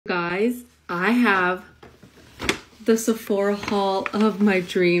Guys, I have the Sephora haul of my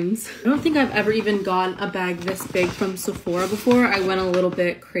dreams. I don't think I've ever even gotten a bag this big from Sephora before. I went a little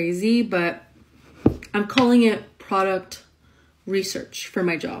bit crazy, but I'm calling it product research for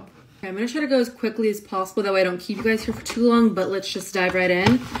my job. Okay, I'm gonna try to go as quickly as possible, that way I don't keep you guys here for too long, but let's just dive right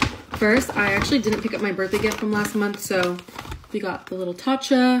in. First, I actually didn't pick up my birthday gift from last month, so we got the little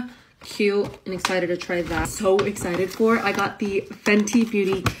Tatcha. Cute and excited to try that. So excited for it. I got the Fenty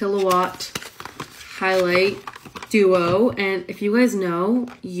Beauty Kilowatt Highlight Duo, and if you guys know,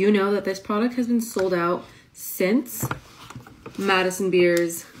 you know that this product has been sold out since Madison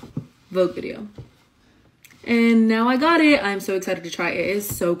Beer's Vogue video. And now I got it. I'm so excited to try it. It is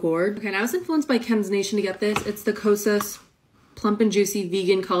so gorgeous. Okay, and I was influenced by Ken's Nation to get this. It's the Kosas Plump and Juicy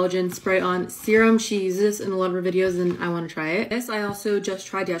Vegan Collagen Spray-On Serum. She uses this in a lot of her videos and I want to try it. This I also just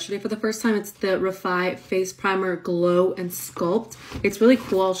tried yesterday for the first time. It's the Refi Face Primer Glow and Sculpt. It's really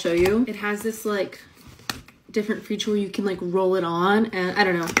cool. I'll show you. It has this like different feature where you can like roll it on, and I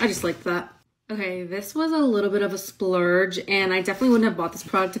don't know. I just like that. Okay, this was a little bit of a splurge and I definitely wouldn't have bought this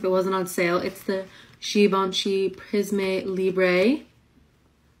product if it wasn't on sale. It's the Givenchy Prisme Libre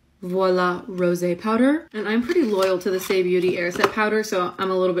Voila Rosé Powder. And I'm pretty loyal to the Say Beauty Air Set powder, so I'm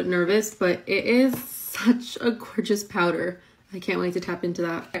a little bit nervous, but it is such a gorgeous powder. I can't wait to tap into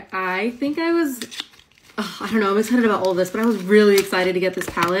that. I think I don't know, I'm excited about all this, but I was really excited to get this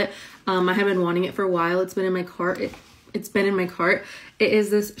palette. I have been wanting it for a while. It's been in my cart. It's been in my cart. It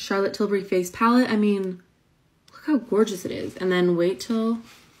is this Charlotte Tilbury face palette. I mean, look how gorgeous it is. And then wait till...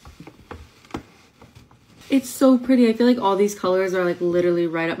 It's so pretty. I feel like all these colors are like literally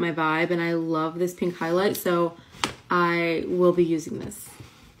right up my vibe, and I love this pink highlight, so I will be using this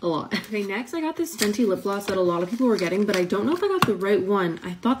a lot. Okay, next I got this Fenty lip gloss that a lot of people were getting, but I don't know if I got the right one.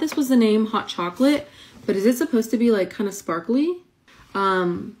 I thought this was the name Hot Chocolate, but is it supposed to be like kind of sparkly?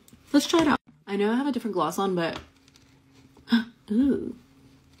 Let's try it out. I know I have a different gloss on, but ooh.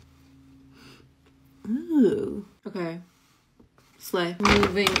 Ooh. Okay. Slay.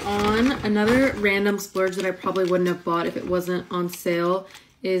 Moving on, another random splurge that I probably wouldn't have bought if it wasn't on sale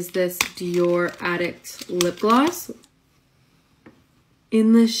is this Dior Addict lip gloss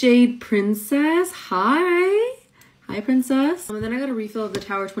in the shade Princess. Hi Princess. And then I got a refill of the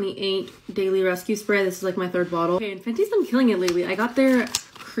Tower 28 Daily Rescue Spray. This is like my third bottle. Okay, and Fenty's been killing it lately. I got their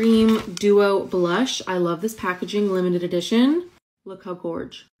Cream Duo Blush. I love this packaging, limited edition. Look how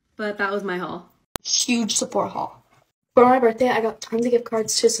gorge. But that was my haul. Huge Sephora haul. For my birthday, I got tons of gift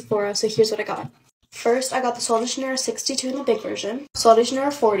cards to Sephora, so here's what I got. First, I got the Sol de Janeiro 62 in the big version, Sol de Janeiro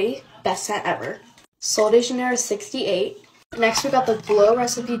 40, best scent ever, Sol de Janeiro 68. Next, we got the Glow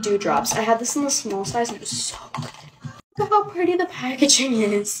Recipe Dewdrops. I had this in the small size, and it was so good. Look at how pretty the packaging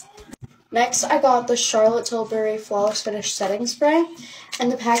is. Next, I got the Charlotte Tilbury Flawless Finish Setting Spray,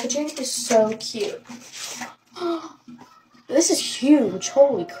 and the packaging is so cute. This is huge,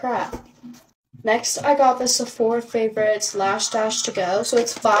 holy crap. Next, I got the Sephora Favorites Lash Dash to Go. So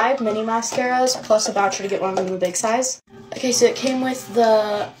it's 5 mini mascaras plus a voucher to get one of them in the big size. Okay, so it came with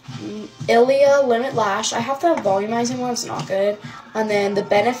the Ilia Limit Lash. I have the volumizing one, it's not good. And then the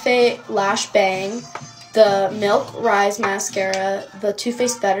Benefit Lash Bang, the Milk Rise Mascara, the Too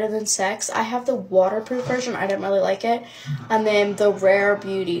Faced Better Than Sex. I have the waterproof version, I didn't really like it. And then the Rare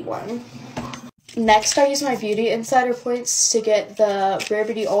Beauty one. Next, I used my Beauty Insider points to get the Rare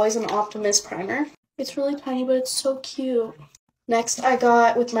Beauty Always an Optimist primer. It's really tiny, but it's so cute. Next, I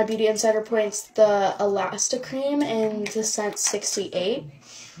got, with my Beauty Insider points, the Elastic Cream in the scent 68.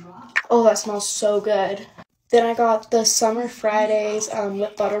 Oh, that smells so good. Then I got the Summer Fridays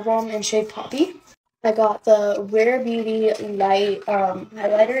Lip Butter Balm in shade Poppy. I got the Rare Beauty Light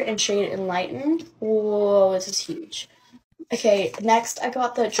highlighter in shade Enlightened. Whoa, this is huge. Okay, next I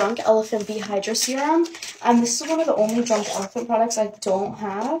got the Drunk Elephant Bee Hydra Serum, and this is one of the only Drunk Elephant products I don't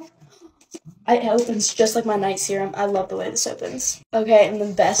have. It opens just like my night serum. I love the way this opens. Okay, and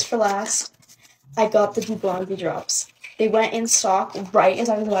then best for last, I got the Blondie drops. They went in stock right as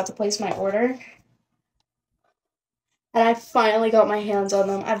I was about to place my order, and I finally got my hands on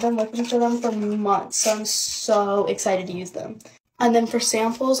them. I've been looking for them for months, so I'm so excited to use them. And then for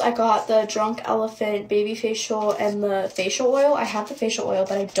samples, I got the Drunk Elephant Baby Facial and the facial oil. I have the facial oil,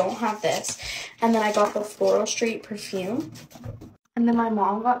 but I don't have this. And then I got the Floral Street perfume. And then my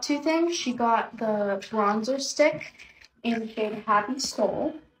mom got 2 things. She got the bronzer stick in the shade Happy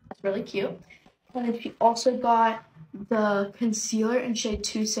Soul. That's really cute. And then she also got the concealer in shade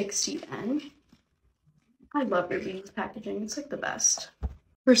 260N. I love Ruby's packaging. It's like the best.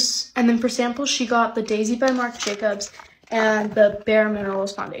 And then for samples, she got the Daisy by Marc Jacobs and the Bare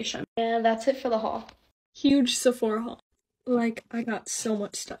Minerals foundation. And that's it for the haul. Huge Sephora haul. Like, I got so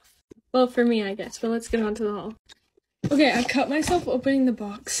much stuff. Well, for me, I guess, but let's get on to the haul. Okay, I cut myself opening the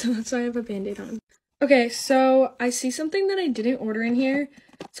box, so that's why I have a band-aid on. Okay, so I see something that I didn't order in here.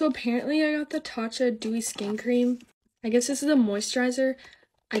 So apparently I got the Tatcha Dewy Skin Cream. I guess this is a moisturizer.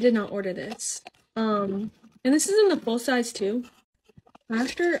 I did not order this. And this is in the full size too.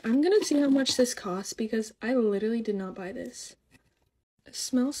 I'm gonna see how much this costs because I literally did not buy this. It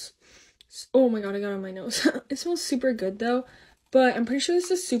smells, oh my god, I got it on my nose. It smells super good though, but I'm pretty sure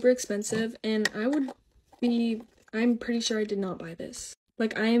this is super expensive and I'm pretty sure I did not buy this.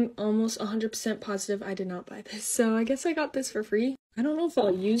 Like, I am almost 100% positive I did not buy this. So I guess I got this for free. I don't know if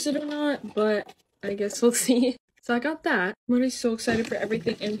I'll use it or not, but I guess we'll see. So I got that. I'm already so excited for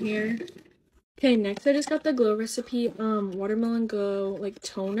everything in here. Okay, next I just got the Glow Recipe Watermelon Glow like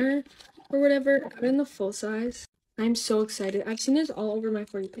toner or whatever. I got it in the full size. I'm so excited. I've seen this all over my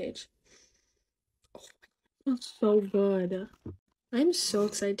For You page. Oh, it smells so good. I'm so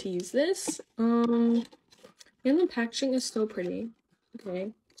excited to use this. And the packaging is so pretty.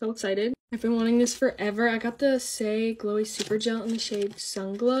 Okay, so excited. I've been wanting this forever. I got the Say Glowy Super Gel in the shade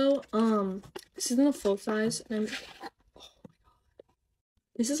Sun Glow. This is in the full size, and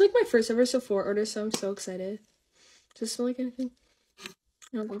this is like my first ever Sephora order, so I'm so excited. Does it smell like anything?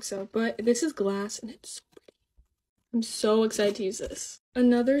 I don't think so, but this is glass, and it's so pretty. I'm so excited to use this.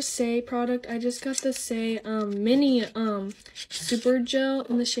 Another Say product. I just got the Say mini Super Gel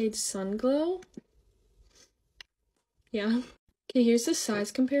in the shade Sun Glow. Yeah. Okay, here's the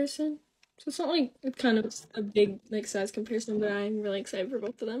size comparison. So it's not like it's kind of a big like size comparison, but I'm really excited for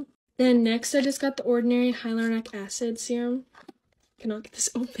both of them. Then next I just got the Ordinary Hyaluronic Acid Serum. Cannot get this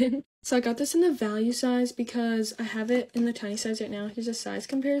open. So I got this in the value size because I have it in the tiny size right now. Here's a size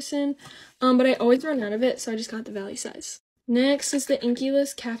comparison. But I always run out of it, so I just got the value size. Next is the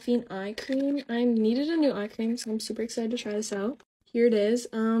Inkyless Caffeine Eye Cream. I needed a new eye cream, so I'm super excited to try this out. Here it is.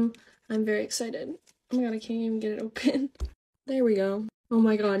 I'm very excited. Oh my god, I can't even get it open. There we go. Oh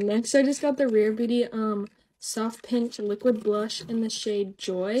my god. Next, I just got the Rare Beauty Soft Pinch Liquid Blush in the shade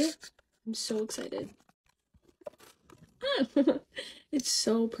Joy. I'm so excited. It's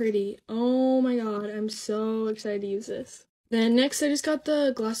so pretty. Oh my god. I'm so excited to use this. Then next, I just got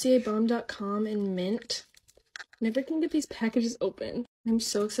the Glossier Balm.com in Mint. Never can get these packages open. I'm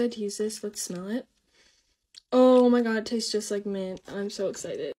so excited to use this. Let's smell it. Oh my god, it tastes just like mint. I'm so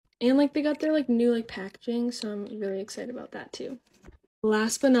excited. And like they got their like new like packaging, so I'm really excited about that too.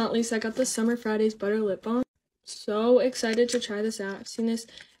 Last but not least, I got the Summer Fridays Butter Lip Balm. So excited to try this out. I've seen this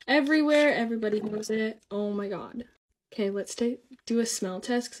everywhere. Everybody knows it. Oh my god. Okay, let's do a smell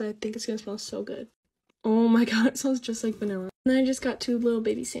test because I think it's gonna smell so good. Oh my god, it smells just like vanilla. And then I just got 2 little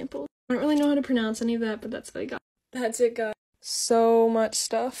baby samples. I don't really know how to pronounce any of that, but that's what I got. That's it, guys. So much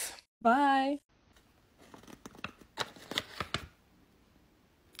stuff. Bye.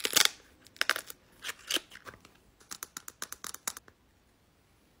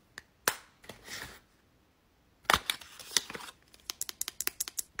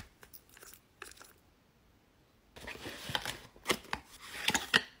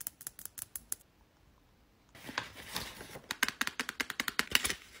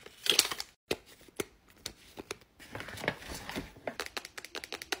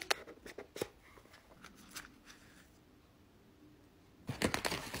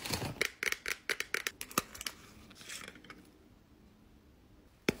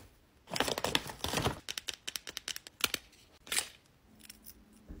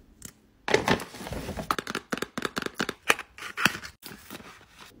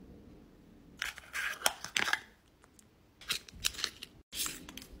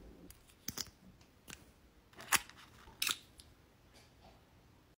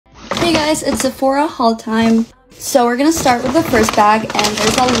 Hey guys, it's Sephora haul time. So we're gonna start with the first bag, and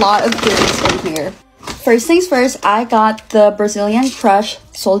there's a lot of goodies in here. First things first, I got the Brazilian Crush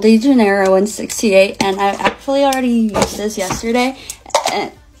Sol de Janeiro in 68, and I actually already used this yesterday.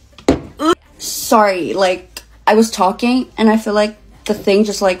 And sorry, like I was talking and I feel like the thing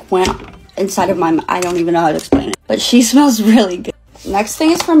just like went inside of my mouth. I don't even know how to explain it, but she smells really good. Next thing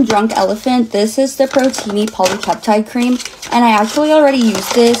is from Drunk Elephant. This is the Protini Polypeptide Cream, and I actually already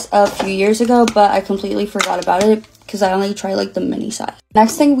used this a few years ago, but I completely forgot about it because I only tried like the mini size.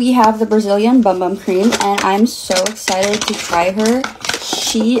 Next thing, we have the Brazilian Bum Bum Cream, and I'm so excited to try her.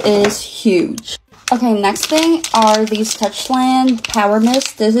 She is huge. Okay, next thing are these Touchland Power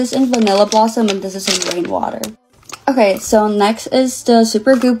Mist. This is in Vanilla Blossom, and this is in Rainwater. Okay, so next is the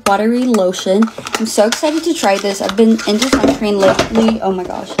Super Goop Watery Lotion. I'm so excited to try this. I've been into sunscreen lately. Oh my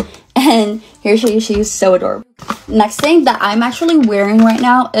gosh. And here she is so adorable. Next thing that I'm actually wearing right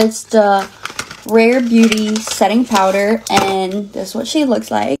now is the Rare Beauty setting powder, and this is what she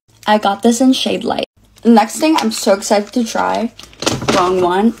looks like. I got this in shade light. Next thing I'm so excited to try, wrong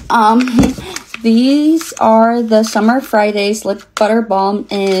one. These are the Summer Fridays Lip Butter Balm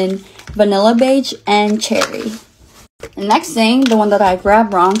in Vanilla Beige and Cherry. The next thing, the one that I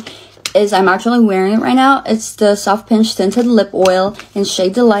grabbed wrong, is I'm actually wearing it right now. It's the Soft Pinch Tinted Lip Oil in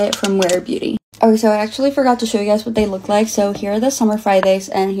Shade Delight from Rare Beauty. Okay, so I actually forgot to show you guys what they look like. So here are the Summer Fridays,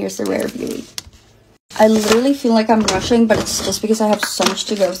 and here's the Rare Beauty. I literally feel like I'm rushing, but it's just because I have so much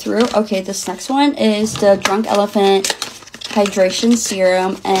to go through. Okay, this next one is the Drunk Elephant Hydration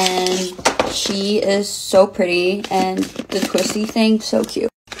Serum, and she is so pretty, and the twisty thing, so cute.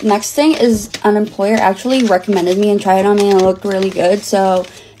 Next thing is an employer actually recommended me and tried it on me, and it looked really good. So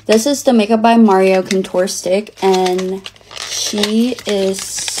this is the Makeup by Mario Contour Stick, and she is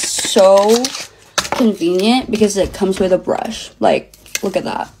so convenient because it comes with a brush. Like, look at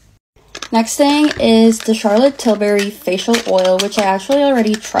that. Next thing is the Charlotte Tilbury Facial Oil, which I actually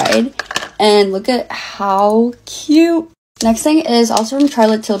already tried, and look at how cute. Next thing is also from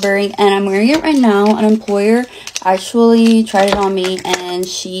Charlotte Tilbury, and I'm wearing it right now. An employer actually tried it on me, and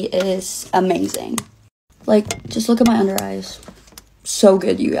she is amazing. Like, just look at my under eyes. So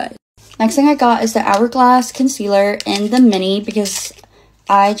good, you guys. Next thing I got is the Hourglass Concealer in the mini, because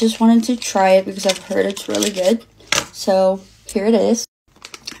I just wanted to try it because I've heard it's really good. So here it is.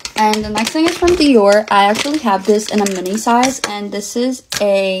 And the next thing is from Dior. I actually have this in a mini size, and this is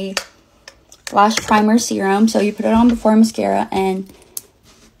a lash primer serum. So you put it on before mascara, and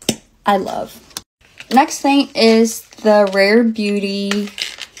I love. Next thing is the Rare Beauty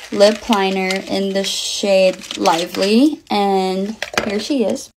lip liner in the shade Lively, and here she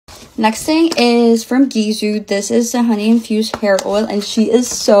is. Next thing is from Gizu. This is the honey infused hair oil, and she is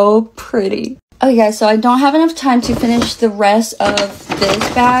so pretty. Okay guys, so I don't have enough time to finish the rest of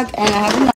this bag, and I have enough